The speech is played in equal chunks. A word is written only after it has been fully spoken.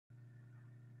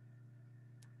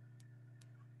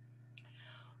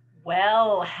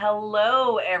Well,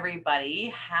 hello,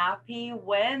 everybody. Happy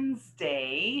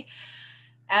Wednesday.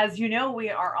 As you know, we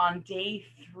are on day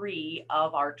 3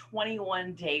 of our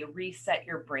 21-day Reset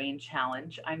Your Brain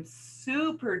Challenge. I'm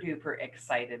super duper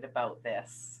excited about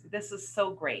this. This is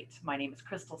so great. My name is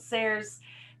Crystal Sayers,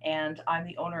 and I'm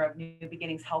the owner of New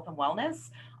Beginnings Health and Wellness.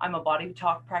 I'm a body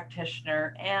talk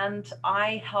practitioner, and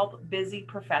I help busy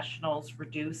professionals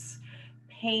reduce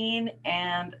pain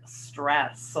and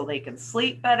stress so they can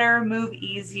sleep better, move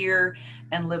easier,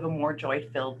 and live a more joy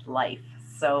filled life.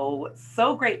 So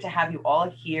great to have you all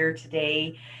here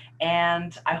today.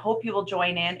 And I hope you will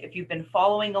join in. If you've been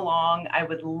following along, I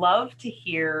would love to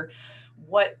hear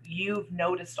what you've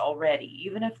noticed already,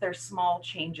 even if there's small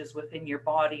changes within your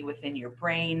body, within your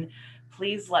brain.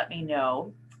 Please let me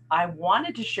know. I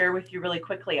wanted to share with you really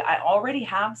quickly. I already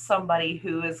have somebody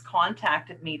who has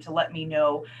contacted me to let me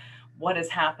know what has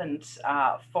happened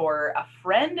for a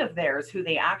friend of theirs who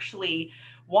they actually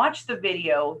watched the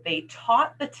video. They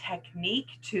taught the technique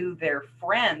to their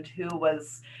friend who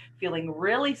was feeling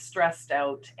really stressed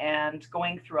out and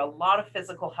going through a lot of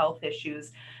physical health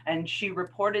issues. And she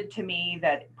reported to me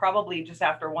that probably just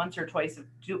after once or twice of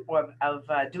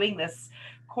doing this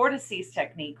Cortices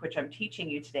technique, which I'm teaching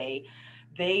you today,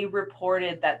 they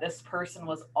reported that this person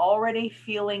was already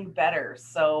feeling better.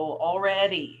 So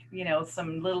already,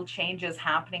 some little changes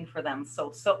happening for them.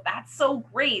 So that's so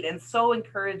great and so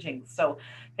encouraging. So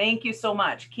thank you so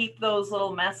much. Keep those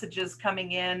little messages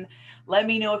coming in. Let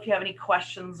me know if you have any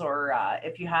questions or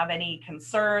if you have any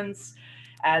concerns.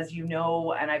 As you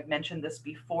know, and I've mentioned this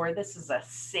before, this is a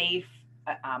safe,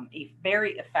 a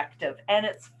very effective, and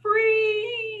it's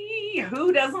free.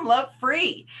 Who doesn't love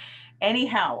free?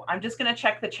 Anyhow, I'm just going to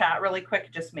check the chat really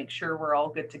quick, just make sure we're all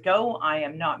good to go. I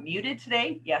am not muted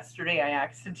today. Yesterday, I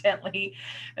accidentally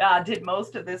did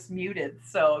most of this muted,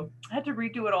 so I had to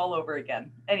redo it all over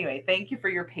again. Anyway, thank you for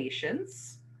your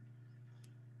patience.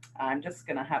 I'm just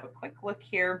going to have a quick look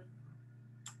here.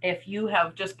 If you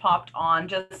have just popped on,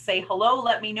 just say hello.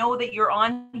 Let me know that you're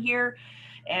on here.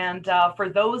 And for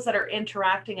those that are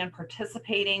interacting and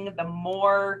participating, the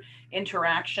more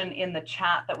interaction in the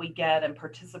chat that we get and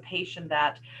participation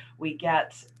that we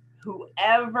get,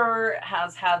 whoever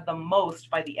has had the most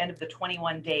by the end of the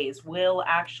 21 days will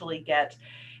actually get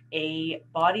a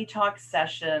body talk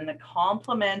session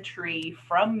complimentary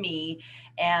from me,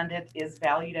 and it is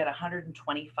valued at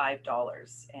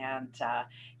 $125. And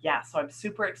yeah, so I'm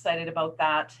super excited about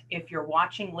that. If you're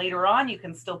watching later on, you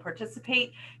can still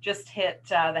participate. Just hit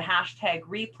the hashtag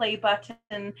replay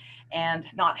button, and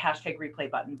not hashtag replay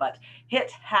button, but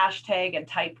hit hashtag and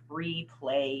type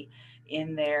replay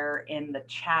in there in the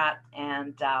chat,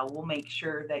 and we'll make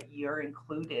sure that you're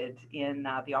included in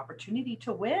the opportunity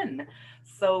to win.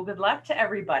 So good luck to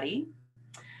everybody.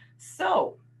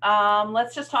 So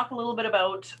let's just talk a little bit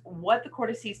about what the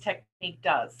Cortices technique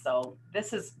does. So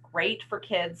this is great for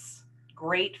kids,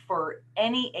 great for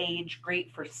any age,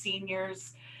 great for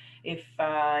seniors. If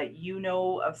you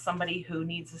know of somebody who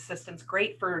needs assistance,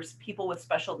 great for people with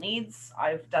special needs.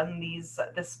 I've done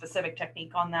this specific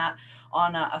technique on that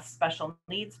on a special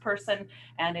needs person,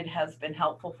 and it has been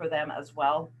helpful for them as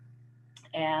well.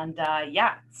 And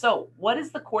yeah, so what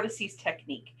is the cortices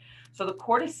technique? So the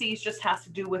cortices just has to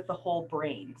do with the whole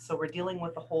brain. So we're dealing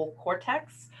with the whole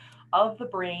cortex of the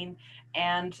brain,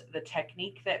 and the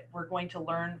technique that we're going to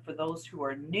learn for those who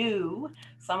are new.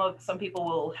 Some people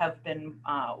will have been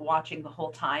watching the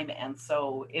whole time, and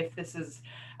so if this is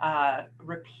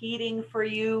repeating for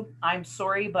you, I'm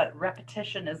sorry, but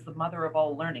repetition is the mother of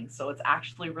all learning. So it's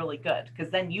actually really good because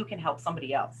then you can help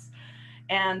somebody else.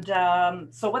 And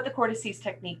so, what the Cortices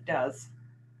technique does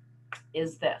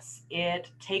is this: it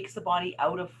takes the body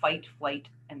out of fight, flight,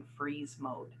 and freeze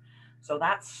mode. So,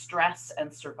 that's stress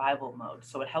and survival mode.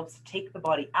 So, it helps to take the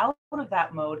body out of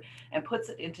that mode and puts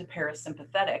it into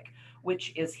parasympathetic,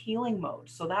 which is healing mode.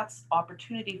 So, that's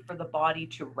opportunity for the body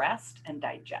to rest and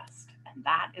digest. And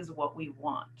that is what we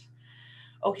want.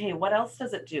 Okay, what else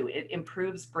does it do? It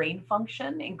improves brain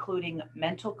function, including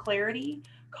mental clarity,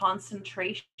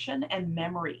 concentration, and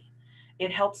memory.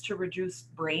 It helps to reduce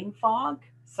brain fog.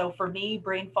 So for me,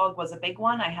 brain fog was a big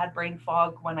one. I had brain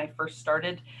fog when I first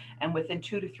started, and within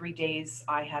 2 to 3 days,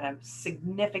 I had a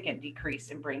significant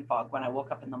decrease in brain fog when I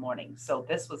woke up in the morning. So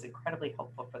this was incredibly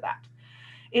helpful for that.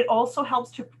 It also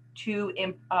helps to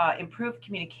improve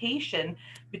communication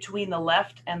between the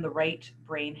left and the right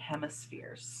brain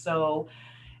hemispheres. So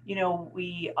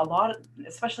we a lot of,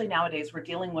 especially nowadays, we're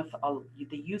dealing with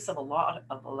the use of a lot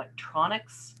of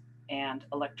electronics, and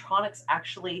electronics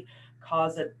actually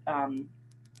cause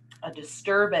a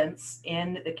disturbance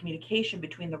in the communication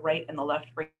between the right and the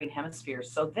left brain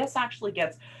hemispheres. So this actually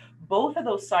gets both of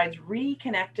those sides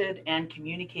reconnected and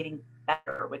communicating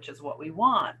better, which is what we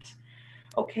want.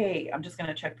 Okay, I'm just going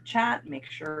to check the chat, make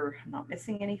sure I'm not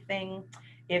missing anything.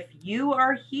 If you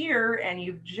are here and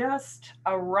you've just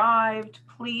arrived,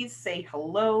 please say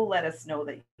hello. Let us know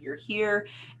that you're here.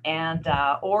 And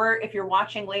or if you're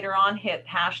watching later on, hit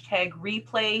hashtag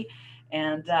replay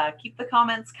and keep the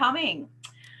comments coming.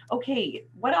 Okay,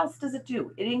 what else does it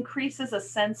do? It increases a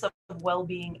sense of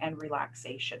well-being and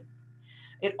relaxation.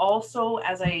 It also,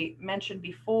 as I mentioned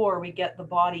before, we get the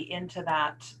body into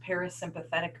that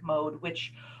parasympathetic mode,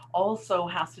 which also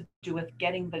has to do with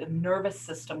getting the nervous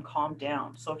system calmed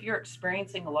down. So if you're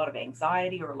experiencing a lot of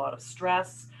anxiety or a lot of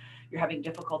stress, you're having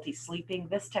difficulty sleeping,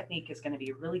 this technique is going to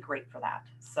be really great for that.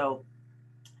 So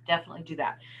definitely do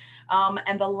that.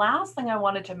 And the last thing I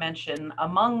wanted to mention,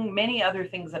 among many other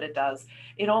things that it does,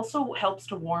 it also helps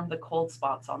to warm the cold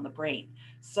spots on the brain.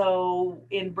 So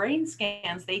in brain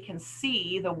scans, they can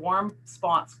see the warm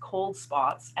spots, cold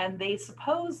spots, and they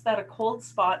suppose that a cold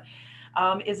spot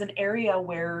is an area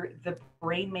where the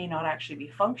brain may not actually be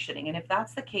functioning. And if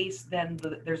that's the case, then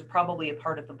there's probably a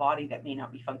part of the body that may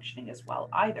not be functioning as well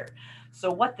either.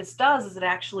 So what this does is it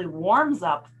actually warms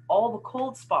up all the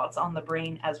cold spots on the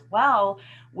brain as well,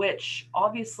 which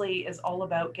obviously is all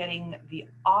about getting the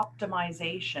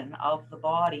optimization of the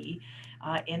body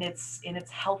in its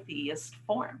healthiest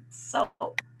form. So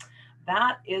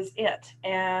that is it.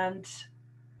 And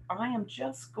I am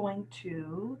just going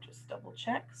to just double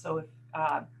check. So if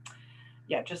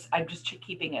yeah, I'm just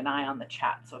keeping an eye on the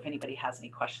chat. So if anybody has any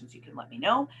questions, you can let me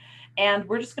know. And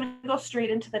we're just going to go straight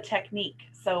into the technique.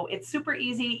 So it's super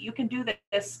easy. You can do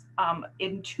this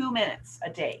in 2 minutes a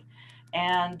day.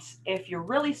 And if you're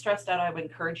really stressed out, I would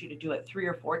encourage you to do it 3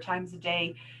 or 4 times a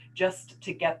day, just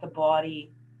to get the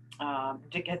body,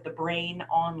 to get the brain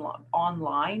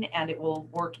online, and it will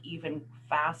work even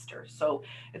faster. So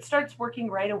it starts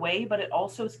working right away, but it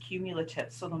also is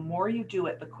cumulative. So the more you do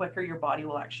it, the quicker your body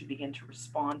will actually begin to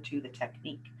respond to the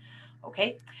technique.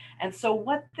 Okay. And so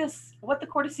what the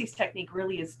Cortices technique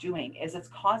really is doing is it's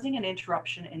causing an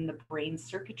interruption in the brain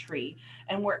circuitry,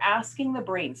 and we're asking the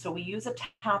brain. So we use a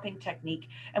tapping technique,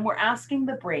 and we're asking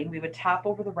the brain, we would tap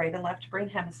over the right and left brain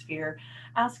hemisphere,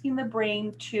 asking the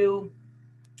brain to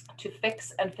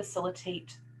fix and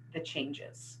facilitate the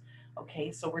changes.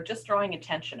 Okay, so we're just drawing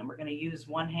attention, and we're going to use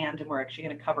one hand, and we're actually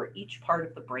going to cover each part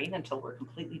of the brain until we're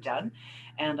completely done.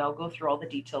 And I'll go through all the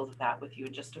details of that with you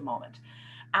in just a moment.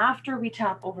 After we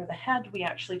tap over the head, we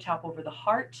actually tap over the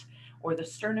heart or the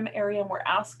sternum area, and we're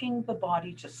asking the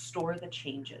body to store the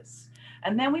changes.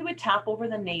 And then we would tap over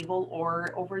the navel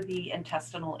or over the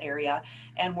intestinal area,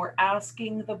 and we're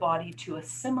asking the body to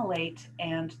assimilate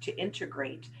and to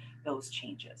integrate those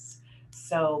changes.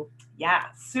 So yeah,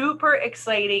 super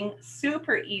exciting,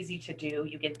 super easy to do.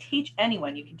 You can teach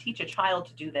anyone, you can teach a child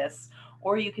to do this,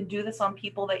 or you can do this on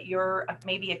people that you're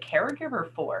maybe a caregiver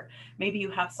for. Maybe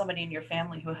you have somebody in your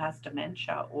family who has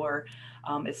dementia or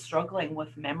is struggling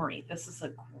with memory. This is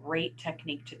a great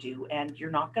technique to do, and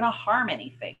you're not going to harm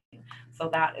anything. So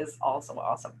that is also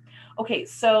awesome. Okay,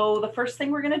 so the first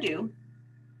thing we're going to do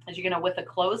is you're going to, with a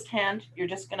closed hand, you're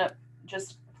just going to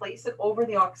just place it over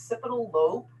the occipital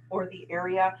lobe, or the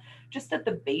area just at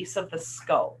the base of the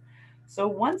skull. So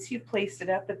once you've placed it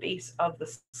at the base of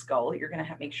the skull, you're going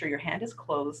to make sure your hand is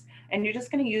closed, and you're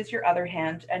just going to use your other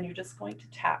hand, and you're just going to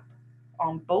tap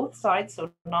on both sides.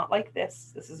 So not like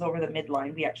this. This is over the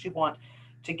midline. We actually want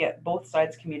to get both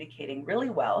sides communicating really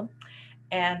well.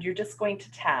 And you're just going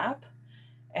to tap,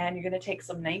 and you're going to take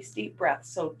some nice deep breaths.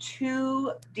 So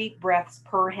 2 deep breaths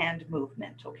per hand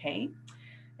movement, okay?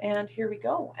 And here we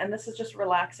go. And this is just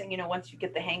relaxing. You know, once you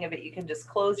get the hang of it, you can just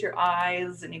close your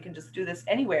eyes, and you can just do this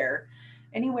anywhere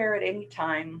at any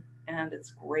time. And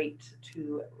it's great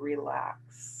to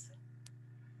relax.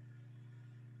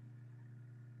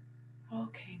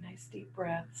 Okay, nice deep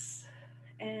breaths.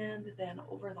 And then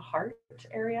over the heart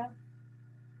area.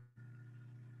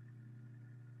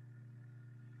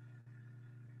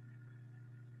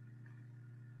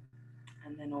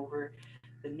 And then over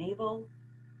the navel.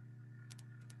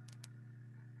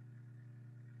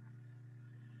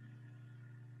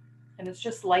 And it's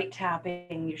just light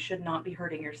tapping. You should not be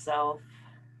hurting yourself.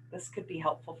 This could be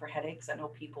helpful for headaches. I know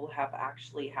people have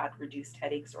actually had reduced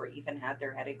headaches or even had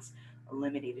their headaches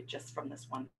eliminated just from this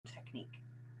one technique.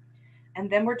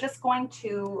 And then we're just going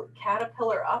to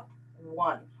caterpillar up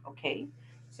 1, okay?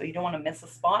 So you don't want to miss a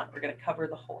spot. We're going to cover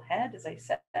the whole head, as I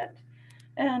said.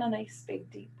 And a nice big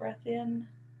deep breath in.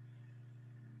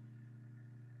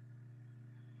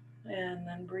 And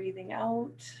then breathing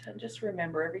out. And just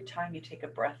remember, every time you take a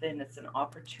breath in, it's an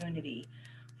opportunity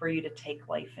for you to take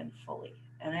life in fully.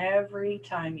 And every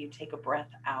time you take a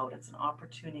breath out, it's an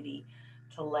opportunity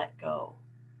to let go.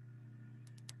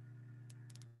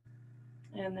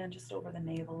 And then just over the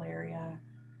navel area.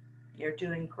 You're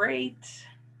doing great.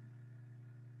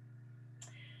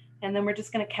 And then we're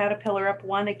just going to caterpillar up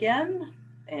one again.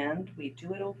 And we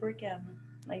do it over again.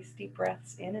 Nice deep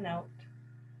breaths in and out.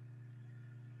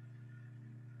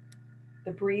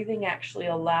 The breathing actually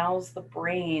allows the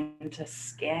brain to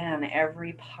scan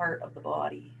every part of the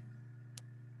body.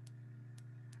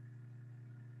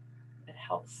 It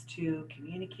helps to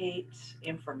communicate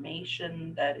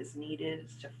information that is needed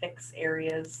to fix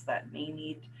areas that may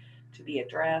need to be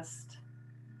addressed.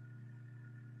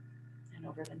 And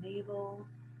over the navel.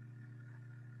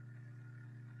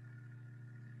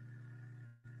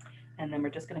 And then we're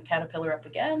just going to caterpillar up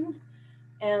again.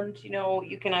 And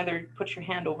you can either put your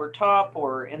hand over top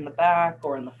or in the back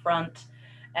or in the front.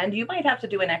 And you might have to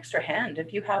do an extra hand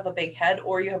if you have a big head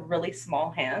or you have really small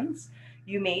hands.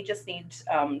 You may just need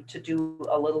to do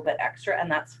a little bit extra, and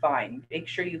that's fine. Make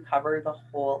sure you cover the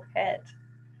whole head.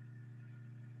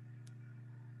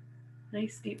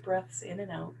 Nice deep breaths in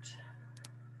and out.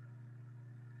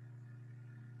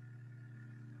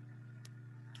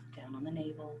 Down on the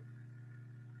navel.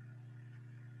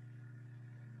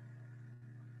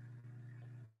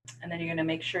 And then you're going to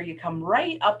make sure you come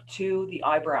right up to the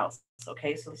eyebrows.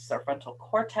 Okay, so this is our frontal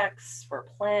cortex for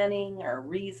planning, our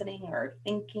reasoning, our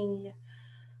thinking,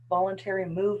 voluntary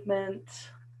movement.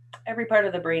 Every part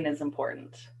of the brain is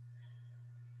important.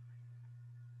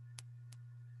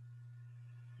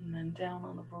 And then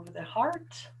down over the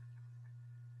heart.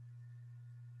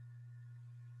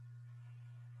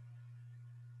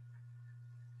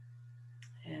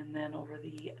 And then over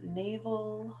the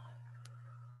navel.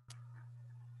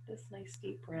 Just nice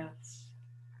deep breaths.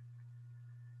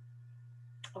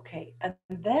 Okay, and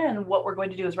then what we're going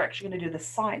to do is we're actually going to do the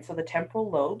sides, so the temporal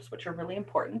lobes, which are really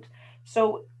important.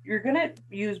 So you're going to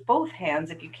use both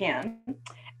hands if you can,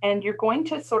 and you're going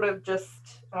to sort of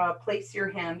just place your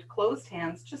hand, closed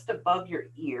hands, just above your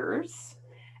ears,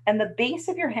 and the base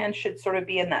of your hand should sort of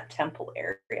be in that temple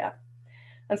area.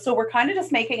 And so we're kind of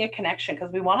just making a connection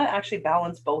because we want to actually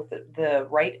balance both the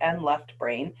right and left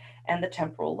brain and the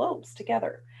temporal lobes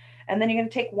together. And then you're going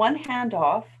to take one hand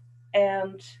off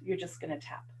and you're just going to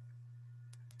tap.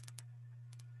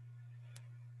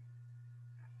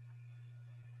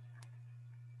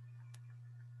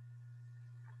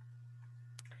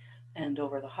 And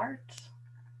over the heart.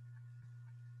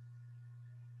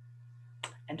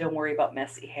 And don't worry about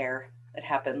messy hair. It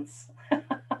happens.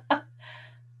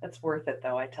 It's worth it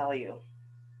though, I tell you.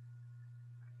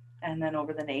 And then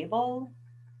over the navel.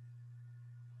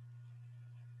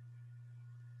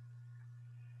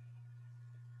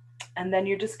 And then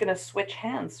you're just going to switch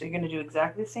hands. So you're going to do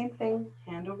exactly the same thing,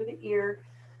 hand over the ear,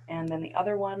 and then the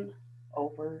other one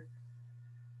over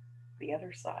the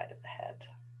other side of the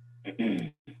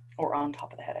head, or on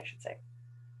top of the head, I should say.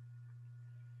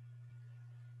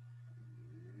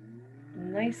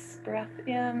 Nice breath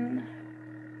in,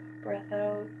 breath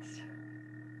out.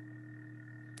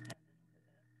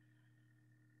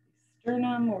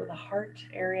 Sternum or the heart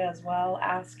area as well,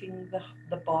 asking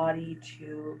the body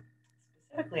to,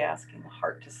 specifically asking the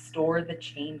heart to store the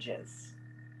changes.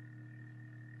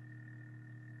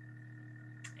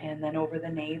 And then over the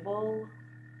navel.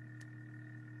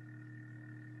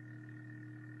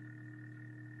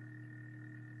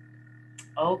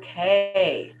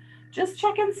 Okay, just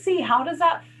check and see, how does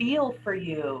that feel for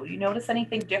you? You notice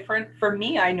anything different? For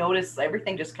me, I noticed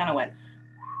everything just kind of went,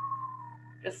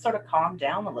 just sort of calmed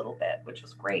down a little bit, which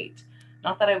was great.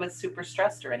 Not that I was super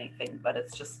stressed or anything, but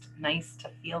it's just nice to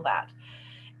feel that.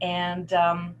 And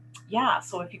yeah,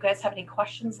 so if you guys have any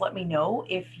questions, let me know.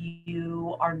 If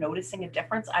you are noticing a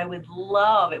difference, I would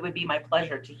love, it would be my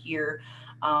pleasure to hear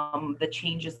the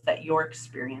changes that you're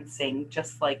experiencing,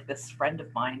 just like this friend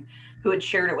of mine who had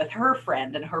shared it with her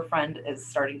friend, and her friend is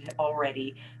starting to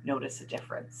already notice a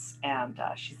difference, and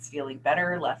she's feeling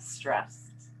better, less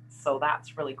stressed. So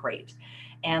that's really great.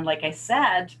 And like I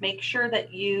said, make sure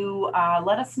that you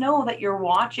let us know that you're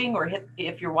watching, or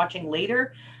if you're watching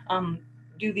later,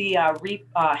 do the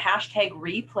hashtag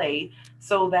replay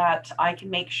so that I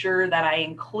can make sure that I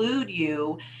include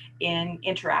you in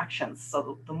interactions.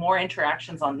 So the more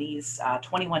interactions on these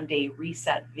 21-day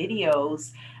reset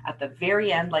videos, at the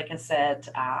very end, like I said,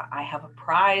 I have a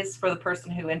prize for the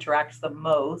person who interacts the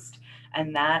most,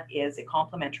 and that is a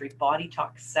complimentary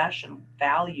BodyTalk session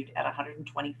valued at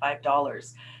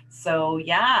 $125. So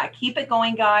yeah, keep it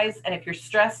going, guys. And if you're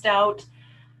stressed out,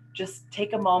 just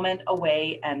take a moment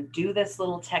away and do this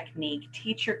little technique.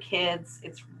 Teach your kids.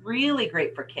 It's really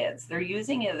great for kids. They're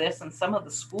using this in some of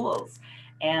the schools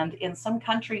and in some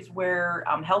countries where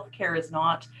healthcare is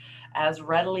not as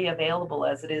readily available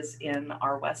as it is in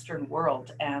our Western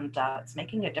world. And it's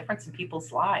making a difference in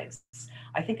people's lives.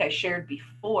 I think I shared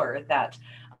before that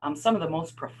some of the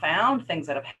most profound things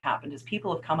that have happened is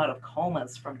people have come out of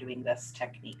comas from doing this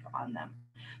technique on them.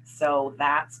 So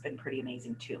that's been pretty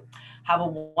amazing too. Have a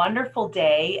wonderful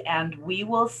day, and we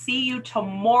will see you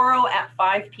tomorrow at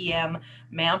 5 p.m.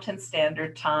 Mountain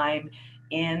Standard Time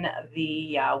in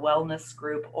the wellness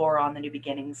group or on the New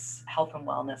Beginnings Health and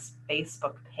Wellness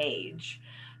Facebook page.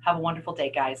 Have a wonderful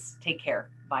day, guys. Take care.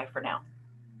 Bye for now.